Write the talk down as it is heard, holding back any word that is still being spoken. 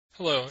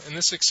Hello, in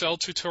this Excel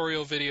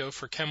tutorial video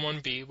for Chem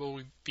 1B,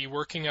 we'll be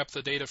working up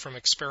the data from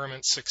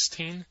experiment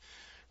 16.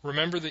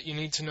 Remember that you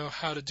need to know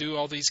how to do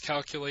all these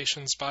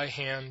calculations by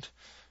hand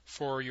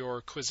for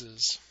your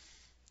quizzes.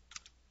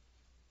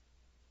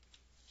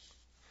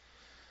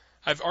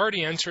 I've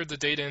already entered the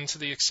data into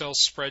the Excel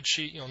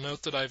spreadsheet. You'll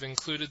note that I've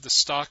included the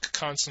stock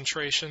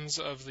concentrations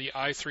of the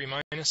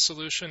I3-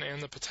 solution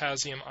and the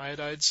potassium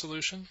iodide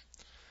solution.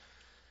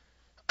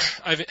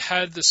 I've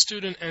had the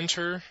student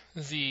enter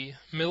the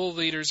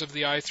milliliters of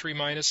the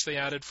I3- they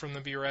added from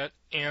the burette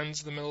and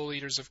the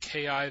milliliters of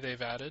Ki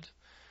they've added.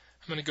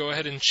 I'm going to go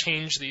ahead and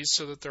change these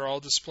so that they're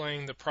all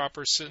displaying the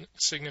proper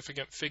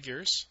significant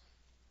figures.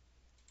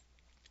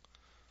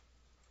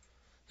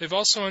 They've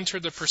also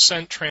entered the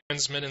percent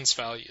transmittance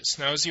values.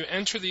 Now, as you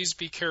enter these,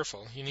 be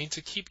careful. You need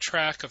to keep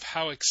track of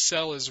how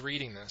Excel is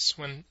reading this.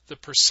 When the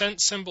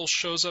percent symbol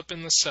shows up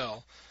in the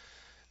cell,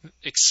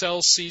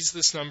 Excel sees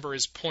this number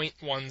as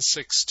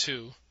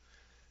 0.162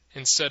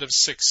 instead of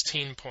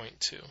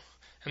 16.2.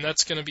 And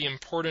that's going to be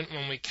important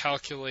when we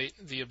calculate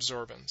the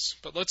absorbance.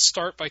 But let's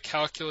start by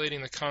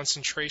calculating the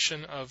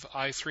concentration of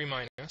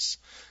I3-.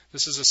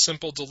 This is a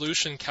simple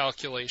dilution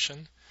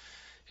calculation.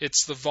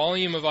 It's the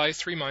volume of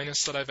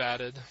I3- that I've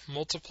added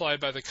multiplied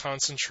by the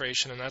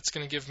concentration, and that's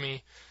going to give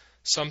me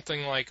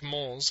something like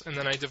moles, and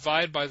then I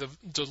divide by the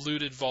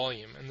diluted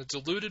volume. And the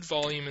diluted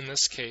volume in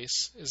this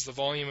case is the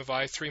volume of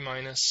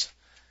I3-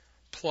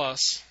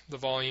 plus the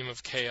volume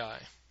of Ki.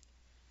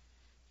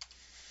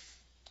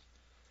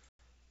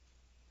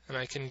 And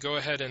I can go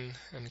ahead and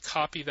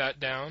copy that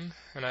down,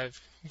 and I'm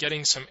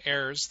getting some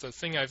errors. The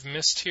thing I've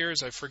missed here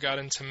is I've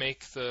forgotten to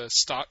make the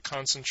stock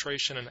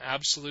concentration an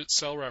absolute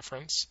cell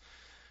reference.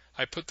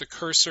 I put the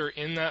cursor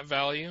in that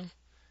value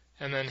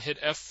and then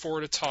hit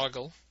F4 to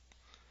toggle.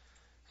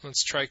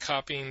 Let's try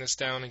copying this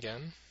down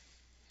again.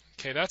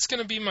 Okay, that's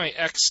going to be my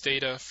X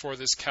data for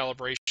this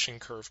calibration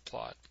curve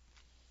plot.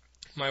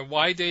 My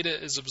Y data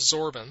is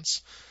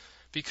absorbance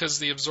because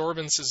the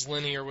absorbance is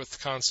linear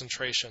with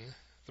concentration.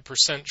 The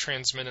percent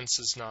transmittance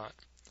is not.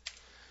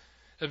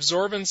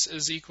 Absorbance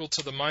is equal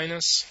to the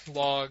minus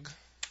log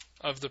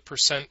of the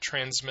percent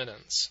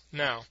transmittance.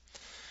 Now,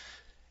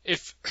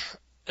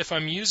 if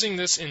I'm using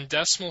this in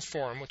decimal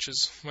form, which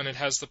is when it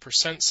has the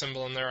percent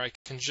symbol in there, I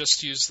can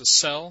just use the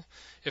cell.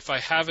 If I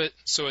have it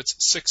so it's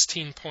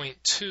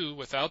 16.2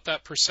 without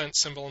that percent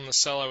symbol in the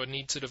cell, I would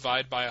need to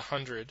divide by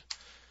 100.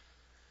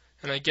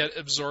 And I get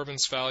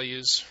absorbance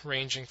values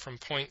ranging from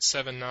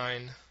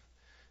 0.79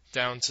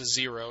 down to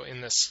 0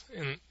 in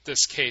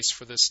this case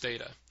for this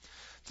data.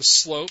 The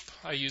slope,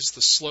 I use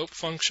the slope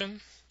function,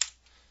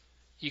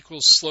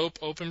 equals slope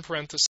open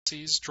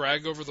parentheses,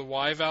 drag over the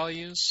y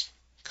values,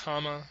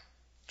 comma,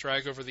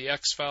 drag over the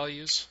x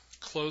values,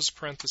 close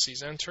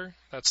parentheses, enter.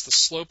 That's the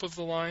slope of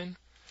the line.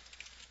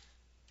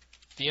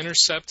 The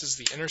intercept is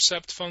the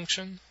intercept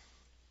function.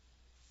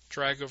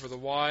 Drag over the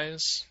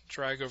y's,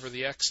 drag over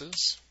the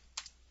x's.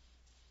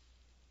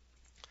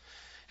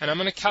 And I'm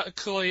going to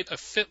calculate a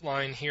fit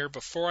line here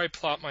before I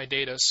plot my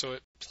data so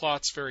it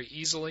plots very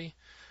easily.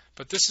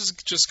 But this is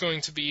just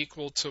going to be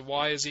equal to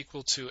y is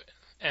equal to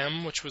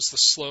m, which was the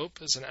slope,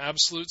 as an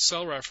absolute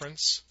cell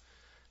reference,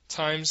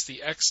 times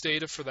the x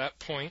data for that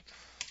point,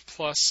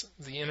 plus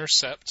the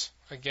intercept,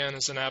 again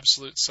as an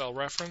absolute cell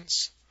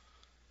reference,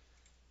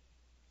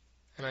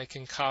 and I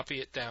can copy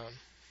it down.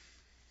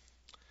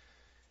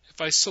 If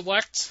I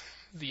select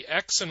the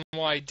x and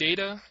y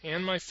data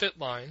and my fit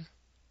line,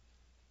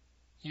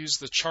 use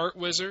the chart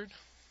wizard,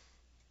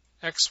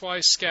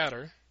 XY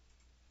scatter,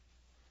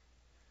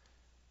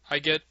 I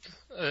get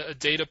a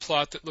data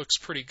plot that looks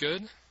pretty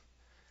good.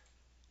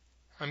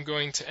 I'm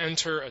going to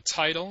enter a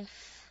title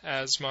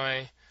as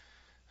my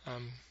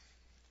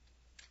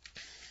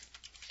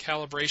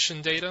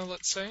calibration data,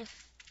 let's say.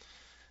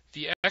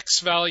 The x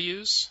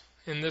values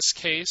in this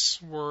case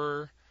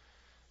were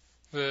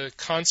the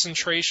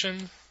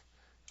concentration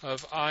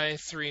of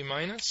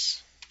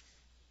I3-,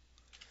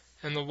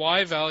 and the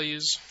y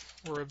values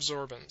were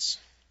absorbance.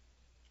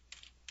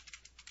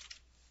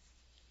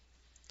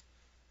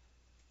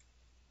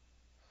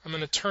 I'm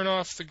going to turn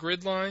off the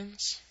grid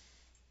lines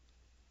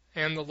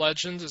and the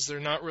legend as they're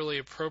not really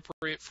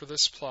appropriate for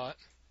this plot,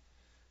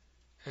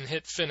 and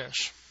hit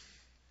finish.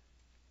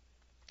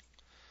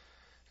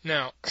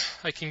 Now,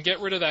 I can get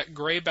rid of that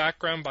gray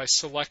background by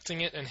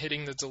selecting it and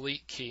hitting the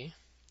delete key.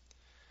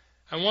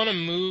 I want to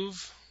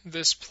move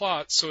this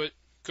plot so it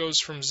goes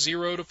from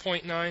 0 to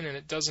 0.9 and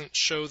it doesn't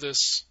show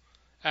this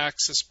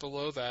axis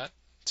below that.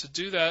 To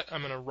do that,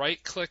 I'm going to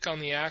right-click on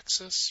the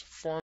axis,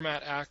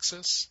 Format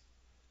Axis.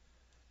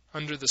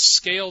 Under the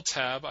Scale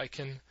tab, I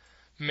can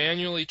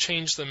manually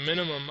change the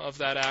minimum of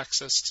that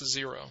axis to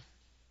 0.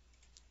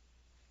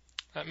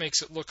 That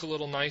makes it look a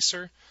little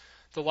nicer.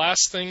 The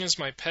last thing is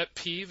my pet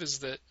peeve is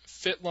that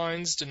fit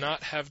lines do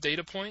not have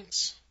data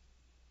points.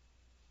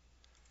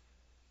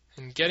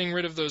 And getting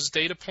rid of those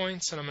data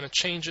points, and I'm going to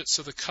change it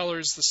so the color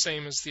is the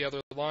same as the other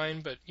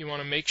line, but you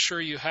want to make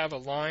sure you have a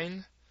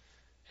line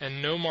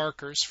and no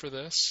markers for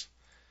this.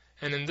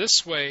 And in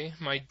this way,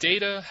 my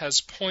data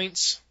has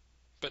points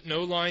but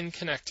no line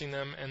connecting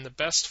them, and the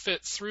best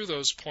fit through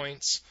those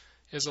points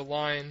is a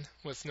line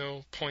with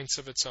no points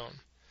of its own.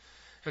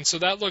 And so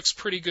that looks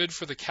pretty good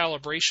for the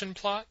calibration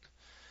plot.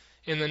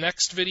 In the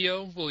next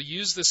video, we'll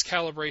use this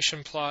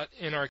calibration plot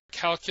in our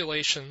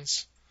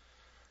calculations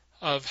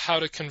of how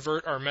to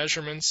convert our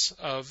measurements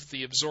of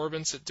the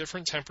absorbance at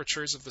different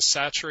temperatures of the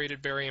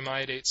saturated barium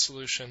iodate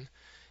solution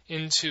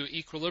into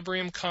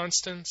equilibrium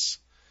constants,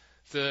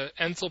 the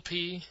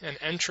enthalpy and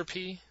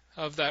entropy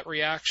of that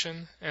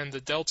reaction, and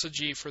the delta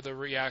G for the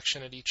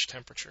reaction at each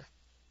temperature.